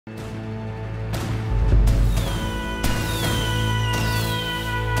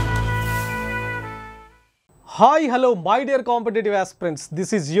Hi hello my dear competitive aspirants,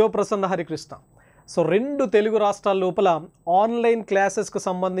 this is your Prasanna Harikrishna. So రెండు తెలుగు రాష్ట్రాల లోపల online క్లాసెస్కి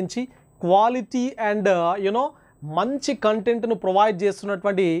సంబంధించి క్వాలిటీ అండ్ మంచి కంటెంట్ను ప్రొవైడ్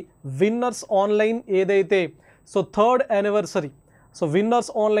చేస్తున్నటువంటి విన్నర్స్ ఆన్లైన్ ఏదైతే third anniversary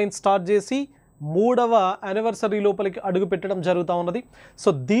winners online start చేసి 3వ యానివర్సరీ లోపలికి అడుగు పెట్టడం జరుగుతూ ఉన్నది.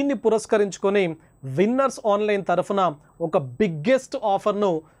 దీన్ని పురస్కరించుకొని విన్నర్స్ ఆన్లైన్ తరఫున ఒక బిగ్గెస్ట్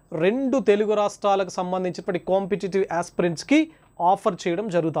ఆఫర్ను రెండు తెలుగు రాష్ట్రాలకు సంబంధించినటువంటి కాంపిటేటివ్ ఆస్పిరెంట్స్కి ఆఫర్ చేయడం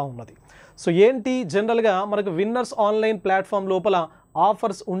జరుగుతూ ఉన్నది. ఏంటి జనరల్గా మనకు విన్నర్స్ ఆన్లైన్ ప్లాట్ఫామ్ లోపల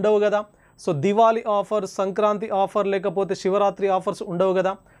ఆఫర్స్ ఉండవు కదా. దివాళీ ఆఫర్, సంక్రాంతి ఆఫర్, లేకపోతే శివరాత్రి ఆఫర్స్ ఉండవు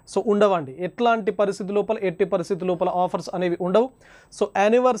కదా. ఉండవండి. ఎట్లాంటి పరిస్థితి లోపల ఎట్టి పరిస్థితి లోపల ఆఫర్స్ అనేవి ఉండవు.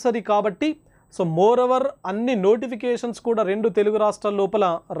 యానివర్సరీ కాబట్టి మోర్ ఓవర్ అన్ని నోటిఫికేషన్స్ కూడా రెండు తెలుగు రాష్ట్రాల లోపల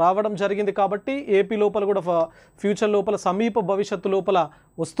రావడం జరిగింది కాబట్టి ఏపీ లోపల కూడా ఫ్యూచర్ లోపల సమీప భవిష్యత్తు లోపల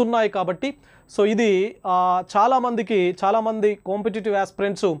వస్తున్నాయి కాబట్టి ఇది చాలామంది కాంపిటేటివ్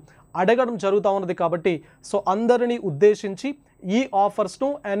ఆస్పిరెంట్స్ అడగడం జరుగుతూ ఉన్నది కాబట్టి అందరినీ ఉద్దేశించి ఈ ఆఫర్స్ను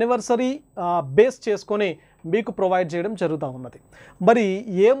యానివర్సరీ బేస్ చేసుకొని మీకు ప్రొవైడ్ చేయడం జరుగుతూ ఉన్నది. మరి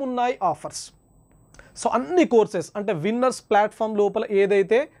ఏమున్నాయి ఆఫర్స్? అన్ని కోర్సెస్ అంటే విన్నర్స్ ప్లాట్ఫామ్ లోపల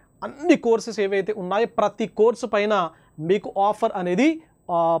ఏదైతే అన్ని కోర్సెస్ ఏవైతే ఉన్నాయో ప్రతి కోర్సు పైన మీకు ఆఫర్ అనేది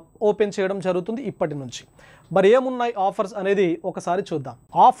ఓపెన్ చేయడం జరుగుతుంది ఇప్పటి నుంచి. మరి ఏమున్నాయి ఆఫర్స్ అనేది ఒకసారి చూద్దాం.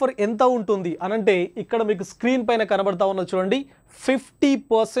 ఆఫర్ ఎంత ఉంటుంది అనంటే ఇక్కడ మీకు స్క్రీన్ పైన కనబడతా ఉన్నది చూడండి,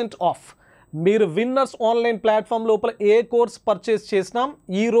 50% ఆఫ్. మీరు విన్నర్స్ ఆన్లైన్ ప్లాట్ఫామ్ లోపల ఏ కోర్స్ పర్చేస్ చేసినా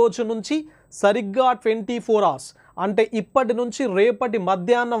ఈ రోజు నుంచి సరిగ్గా 24 అవర్స్ అంటే ఇప్పటి నుంచి రేపటి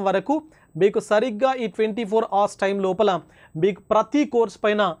మధ్యాహ్నం వరకు మీకు సరిగ్గా ఈ 24 అవర్స్ టైం లోపల మీకు ప్రతి కోర్స్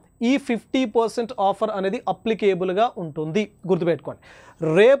పైన ఈ 50% ఆఫర్ అనేది అప్లికేబుల్గా ఉంటుంది. గుర్తుపెట్టుకోండి.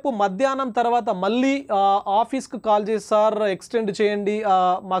 రేపు మధ్యాహ్నం తర్వాత మళ్ళీ ఆఫీస్కి కాల్ చేసి సార్ ఎక్స్టెండ్ చేయండి,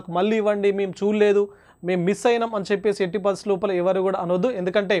 మాకు మళ్ళీ ఇవ్వండి, మేము చూడలేదు, మేము మిస్ అయినాం అని చెప్పేసి ఎట్టి పరిస్థితి లోపల ఎవరు కూడా అనొద్దు.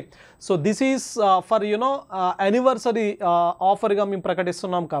 ఎందుకంటే దిస్ ఈజ్ ఫర్ యానివర్సరీ ఆఫర్గా మేము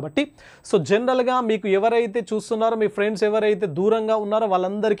ప్రకటిస్తున్నాం కాబట్టి జనరల్గా మీకు ఎవరైతే చూస్తున్నారో మీ ఫ్రెండ్స్ ఎవరైతే దూరంగా ఉన్నారో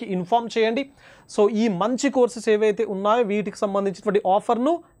వాళ్ళందరికీ ఇన్ఫామ్ చేయండి. ఈ మంచి కోర్సెస్ ఏవైతే ఉన్నాయో వీటికి సంబంధించినటువంటి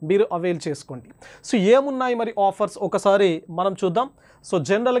ఆఫర్ను మీరు అవైల్ చేసుకోండి. ఏమున్నాయి మరి ఆఫర్స్ ఒకసారి మనం చూద్దాం.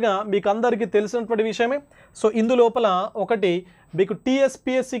 జనరల్గా మీకు అందరికీ తెలిసినటువంటి విషయమే. ఇందులోపల ఒకటి మీకు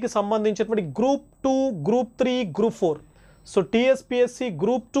టీఎస్పీఎస్సికి సంబంధించినటువంటి group 2, group 3, group 4. TSPSC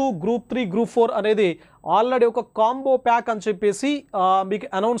group 2, group 3, group 4 అనేది ఆల్రెడీ ఒక కాంబో ప్యాక్ అని చెప్పేసి మీకు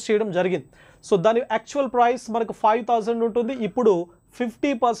అనౌన్స్ చేయడం జరిగింది. దాని యాక్చువల్ ప్రైస్ మనకు 5000 ఉంటుంది. ఇప్పుడు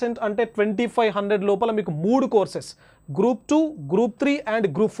 50% అంటే 2500 లోపల మీకు 3 courses group 2, group 3 and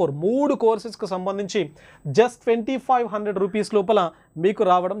group 4 3 కోర్సెస్కి సంబంధించి జస్ట్ 2500 రూపీస్ లోపల మీకు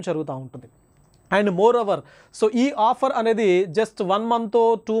రావడం జరుగుతూ ఉంటుంది. అండ్ మోర్ ఓవర్ ఈ ఆఫర్ అనేది జస్ట్ 1 మంతో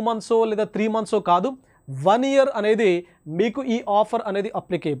 2 మంత్సో లేదా 3 మంత్సో కాదు, 1 ఇయర్ అనేది మీకు ఈ ఆఫర్ అనేది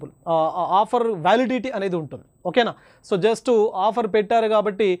అప్లికేబుల్. ఆఫర్ వ్యాలిడిటీ అనేది ఉంటుంది. ఓకేనా. జస్ట్ ఆఫర్ పెట్టారు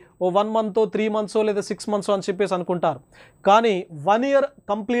కాబట్టి 1 మంతో 3 మంత్సో లేదా 6 మంత్సో అని చెప్పేసి అనుకుంటారు, కానీ 1 ఇయర్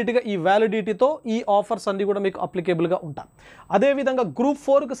కంప్లీట్గా ఈ వ్యాలిడిటీతో ఈ ఆఫర్స్ అన్నీ కూడా మీకు అప్లికేబుల్గా ఉంటాయి. అదేవిధంగా గ్రూప్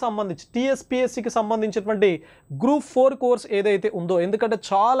 4కి సంబంధించి టీఎస్పీఎస్సికి సంబంధించినటువంటి గ్రూప్ 4 కోర్స్ ఏదైతే ఉందో, ఎందుకంటే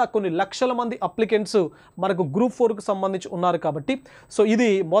కొన్ని లక్షల మంది అప్లికెంట్స్ మనకు గ్రూప్ 4కి సంబంధించి ఉన్నారు కాబట్టి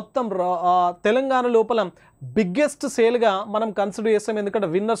ఇది మొత్తం తెలంగాణ లోపల బిగ్గెస్ట్ సేల్గా మనం కన్సిడర్ చేస్తాం. ఎందుకంటే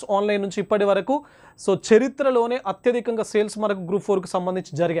విన్నర్స్ ఆన్లైన్ నుంచి ఇప్పటి వరకు చరిత్రలోనే అత్యధికంగా సేల్స్ మనకు గ్రూప్ 4కి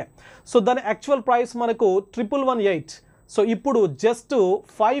సంబంధించి జరిగాయి. దాని యాక్చువల్ ప్రైస్ మనకు 1118. ఇప్పుడు జస్ట్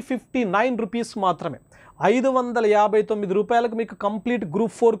 559 రూపీస్ మాత్రమే, 559 రూపాయలకు మీకు కంప్లీట్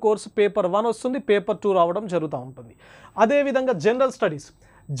గ్రూప్ 4 కోర్సు పేపర్ 1 వస్తుంది, పేపర్ 2 రావడం జరుగుతూ ఉంటుంది. అదేవిధంగా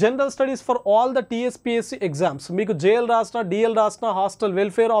general studies for all the TSPSC exams, మీకు జేఎల్ రాసిన, డిఎల్ రాసిన, హాస్టల్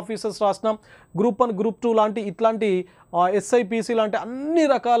వెల్ఫేర్ ఆఫీసర్స్ రాసిన, గ్రూప్ 1, గ్రూప్ 2 లాంటి ఇట్లాంటి ఎస్ఐపిసి లాంటి అన్ని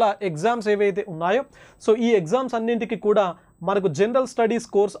రకాల ఎగ్జామ్స్ ఏవైతే ఉన్నాయో ఈ ఎగ్జామ్స్ అన్నింటికి కూడా మనకు జనరల్ స్టడీస్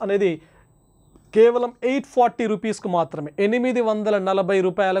కోర్స్ అనేది కేవలం 840 రూపీస్కు మాత్రమే, 840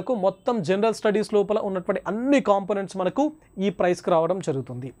 రూపాయలకు మొత్తం జనరల్ స్టడీస్ లోపల ఉన్నటువంటి అన్ని కాంపోనెంట్స్ మనకు ఈ ప్రైస్కి రావడం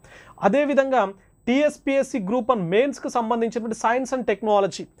జరుగుతుంది. అదేవిధంగా టీఎస్పీఎస్సి గ్రూప్ 1 మెయిన్స్కి సంబంధించినటువంటి science and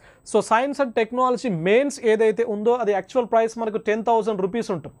technology. Science and technology mains ఏదైతే ఉందో అది యాక్చువల్ ప్రైస్ మనకు 10,000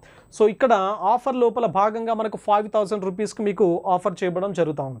 రూపీస్ ఉంటుంది. ఇక్కడ ఆఫర్ లోపల భాగంగా మనకు 5000 రూపీస్కి మీకు ఆఫర్ చేయడం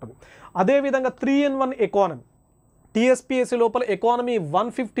జరుగుతూ ఉంటుంది. అదేవిధంగా 3-in-1 ఎకానమీ, టీఎస్పీఎస్సి లోపల ఎకానమీ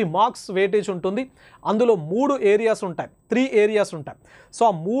 150 మార్క్స్ వెయిటేజ్ ఉంటుంది. అందులో 3 ఏరియాస్ ఉంటాయి, 3 ఏరియాస్ ఉంటాయి. ఆ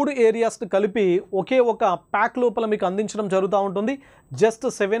 3 ఏరియాస్ని కలిపి ఒకే ఒక ప్యాక్ లోపల మీకు అందించడం జరుగుతూ ఉంటుంది జస్ట్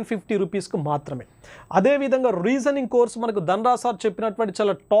 750 రూపీస్కు మాత్రమే. అదేవిధంగా రీజనింగ్ కోర్స్ మనకు ధనరాజ్ సార్ చెప్పినటువంటి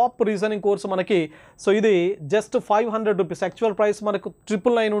చాలా టాప్ రీజనింగ్ కోర్సు మనకి ఇది జస్ట్ 500 రూపీస్, యాక్చువల్ ప్రైస్ మనకు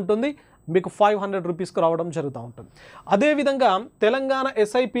 999 ఉంటుంది. మీకు 500 రూపీస్కి రావడం జరుగుతూ ఉంటుంది. అదేవిధంగా తెలంగాణ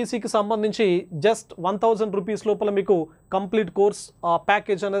SIPCకి సంబంధించి జస్ట్ 1000 రూపీస్ లోపల మీకు కంప్లీట్ కోర్స్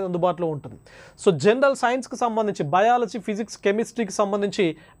ప్యాకేజ్ అనేది అందుబాటులో ఉంటుంది. సో జనరల్ సైన్స్కి సంబంధించి బయాలజీ, ఫిజిక్స్, కెమిస్ట్రీకి సంబంధించి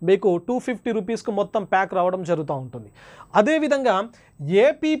మీకు 250 రూపీస్కి మొత్తం ప్యాక్ రావడం జరుగుతూ ఉంటుంది. అదేవిధంగా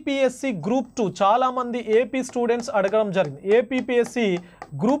APPSC గ్రూప్ 2 చాలామంది AP స్టూడెంట్స్ అడగడం జరిగింది. APPSC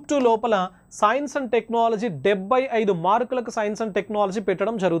గ్రూప్ 2 లోపల సైన్స్ అండ్ టెక్నాలజీ 75 మార్కులకు సైన్స్ అండ్ టెక్నాలజీ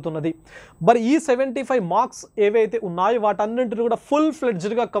పెట్టడం జరుగుతున్నది. మరి ఈ 75 మార్క్స్ ఏవైతే ఉన్నాయో వాటన్నింటిని కూడా ఫుల్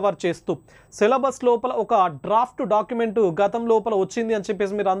ఫ్లెడ్జ్డ్గా కవర్ చేస్తూ సిలబస్ లోపల ఒక డ్రాఫ్ట్ డాక్యుమెంట్ గతం లోపల వచ్చింది అని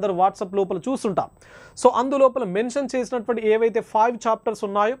చెప్పేసి మీరు అందరూ వాట్సాప్ లోపల చూస్తుంటారు. సో అందులోపల మెన్షన్ చేసినటువంటి ఏవైతే 5 చాప్టర్స్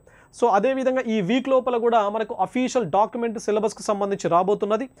ఉన్నాయో సో అదేవిధంగా ఈ వీక్ లోపల కూడా మనకు అఫీషియల్ డాక్యుమెంట్ సిలబస్కి సంబంధించి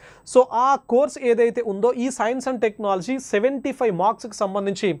రాబోతున్నది. సో ఆ కోర్స్ ఏదైతే ఉందో ఈ సైన్స్ అండ్ టెక్నాలజీ 75 మార్క్స్కి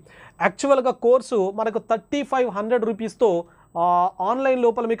సంబంధించి యాక్చువల్గా కోర్సు మనకు 3500 రూపీస్తో ఆన్లైన్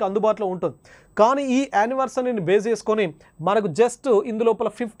లోపల మీకు అందుబాటులో ఉంటుంది. కానీ ఈ యానివర్సరీని బేస్ చేసుకొని మనకు జస్ట్ ఇందులోపల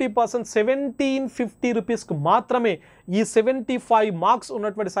 50% 1750 రూపీస్కి మాత్రమే ఈ 75 మార్క్స్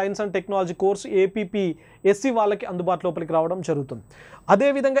ఉన్నటువంటి science and technology course APPSC వాళ్ళకి అందుబాటు లోపలికి రావడం జరుగుతుంది.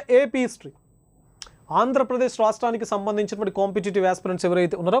 అదేవిధంగా AP హిస్టరీ ఆంధ్రప్రదేశ్ రాష్ట్రానికి సంబంధించినటువంటి కాంపిటేటివ్ ఆస్పిరెంట్స్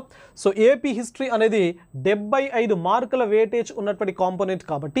ఎవరైతే ఉన్నారో సో AP హిస్టరీ అనేది 75 మార్కుల వెయిటేజ్ ఉన్నటువంటి కాంపోనెంట్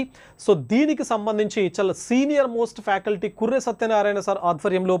కాబట్టి సో దీనికి సంబంధించి చాలా senior most faculty కుర్రె Satyanarayana sir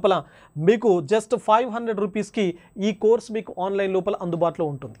ఆధ్వర్యం లోపల మీకు జస్ట్ 500 రూపీస్కి ఈ కోర్స్ మీకు ఆన్లైన్ లోపల అందుబాటులో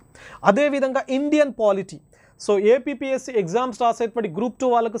ఉంటుంది. అదేవిధంగా Indian polity so APPSC exams రాసేటువంటి group 2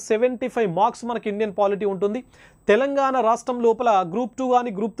 వాళ్ళకు 75 మార్క్స్ మనకి ఇండియన్ పాలిటీ ఉంటుంది. తెలంగాణ రాష్ట్రం లోపల గ్రూప్ 2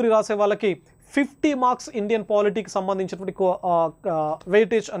 కానీ గ్రూప్ 3 రాసే వాళ్ళకి 50 మార్క్స్ ఇండియన్ పాలిటీకి సంబంధించినటువంటి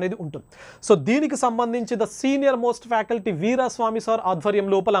వెయిటేజ్ అనేది ఉంటుంది. సో దీనికి సంబంధించి the senior most faculty Veeraswamy sir ఆధ్వర్యం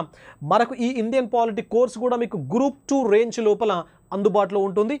లోపల మనకు ఈ ఇండియన్ పాలిటీ కోర్స్ కూడా మీకు గ్రూప్ 2 రేంజ్ లోపల అందుబాటులో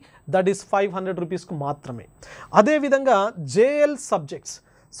ఉంటుంది. దట్ ఈస్ 500 రూపీస్కు మాత్రమే. అదేవిధంగా JL సబ్జెక్ట్స్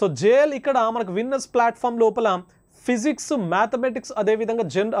సో JL ఇక్కడ మనకు విన్నర్స్ ప్లాట్ఫామ్ లోపల ఫిజిక్స్, మ్యాథమెటిక్స్ అదేవిధంగా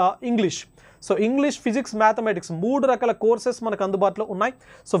English so English, physics, mathematics 3 రకాల కోర్సెస్ మనకు అందుబాటులో ఉన్నాయి.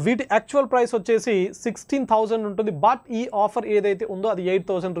 సో వీటి యాక్చువల్ ప్రైస్ వచ్చేసి 16,000 ఉంటుంది. బట్ ఈ ఆఫర్ ఏదైతే ఉందో అది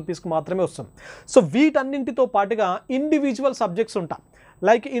 8,000 రూపీస్కి మాత్రమే వస్తుంది. సో వీటన్నింటితో పాటుగా ఇండివిజువల్ సబ్జెక్ట్స్ ఉంటాయి.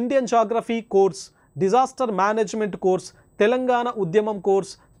 Like Indian geography course, disaster management course, Telangana ఉద్యమం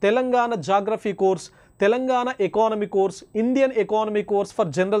course, Telangana geography course, Telangana economy course, Indian economy course for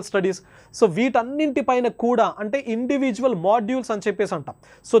general studies. So వీటన్నింటిపైన కూడా అంటే ఇండివిజువల్ మాడ్యూల్స్ అని చెప్పేసి అంటాం.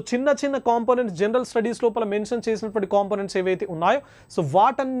 సో చిన్న చిన్న కాంపోనెంట్స్ జనరల్ స్టడీస్ లోపల మెన్షన్ చేసినటువంటి కాంపోనెంట్స్ ఏవైతే ఉన్నాయో సో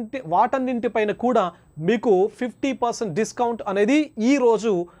వాటన్నింటిపైన కూడా మీకు 50% డిస్కౌంట్ అనేది ఈ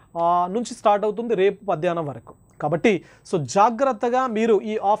రోజు నుంచి స్టార్ట్ అవుతుంది, రేపు మధ్యాహ్నం వరకు. కాబట్టి సో జాగ్రత్తగా మీరు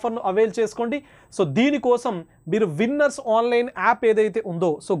ఈ ఆఫర్ను అవైల్ చేసుకోండి. సో దీనికోసం మీరు విన్నర్స్ ఆన్లైన్ యాప్ ఏదైతే ఉందో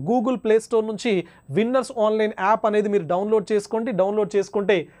సో గూగుల్ ప్లే స్టోర్ నుంచి విన్నర్స్ ఆన్లైన్ యాప్ అనేది మీరు డౌన్లోడ్ చేసుకోండి. డౌన్లోడ్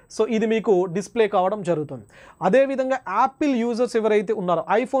చేసుకుంటే సో ఇది మీకు డిస్ప్లే కావడం జరుగుతుంది. అదేవిధంగా యాపిల్ యూజర్స్ ఎవరైతే ఉన్నారో,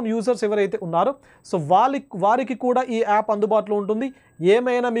 ఐఫోన్ యూజర్స్ ఎవరైతే ఉన్నారో సో వారికి కూడా ఈ యాప్ అందుబాటులో ఉంటుంది.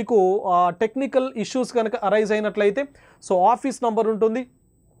 ఏమైనా మీకు టెక్నికల్ ఇష్యూస్ కనుక అరైజ్ అయినట్లయితే సో ఆఫీస్ నంబర్ ఉంటుంది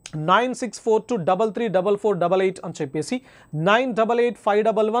 9642334488 అని చెప్పేసి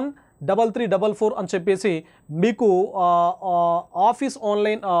 9885113344 అని చెప్పేసి మీకు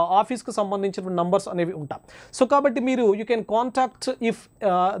ఆఫీస్కి సంబంధించిన నంబర్స్ అనేవి ఉంటాయి. సో కాబట్టి మీరు you can contact if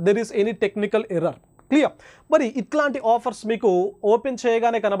there is any technical error. Clear. మరి ఇట్లాంటి ఆఫర్స్ మీకు ఓపెన్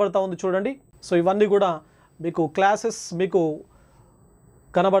చేయగానే కనబడతా ఉంది చూడండి. సో ఇవన్నీ కూడా మీకు క్లాసెస్ మీకు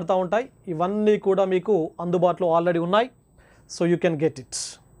కనబడతా ఉంటాయి. ఇవన్నీ కూడా మీకు అందుబాటులో ఆల్రెడీ ఉన్నాయి. So you can get it.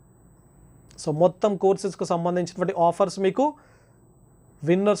 So మొత్తం కోర్సెస్కి సంబంధించినటువంటి ఆఫర్స్ మీకు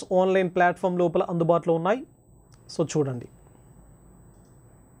విన్నర్స్ ఆన్లైన్ ప్లాట్ఫామ్ లోపల అందుబాటులో ఉన్నాయి. సో చూడండి.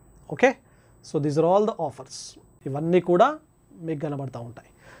 Okay. So these are all the offers. ఇవన్నీ కూడా మీకు కనబడతా ఉంటాయి.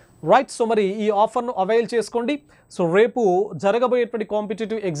 రైట్. సో మరి ఈ ఆఫర్ను అవైల్ చేసుకోండి. సో రేపు జరగబోయేటువంటి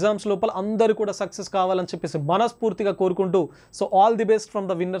కాంపిటేటివ్ ఎగ్జామ్స్ లోపల అందరూ కూడా సక్సెస్ కావాలని చెప్పేసి మనస్ఫూర్తిగా కోరుకుంటూ so all the best from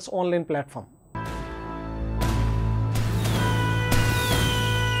the winners online platform.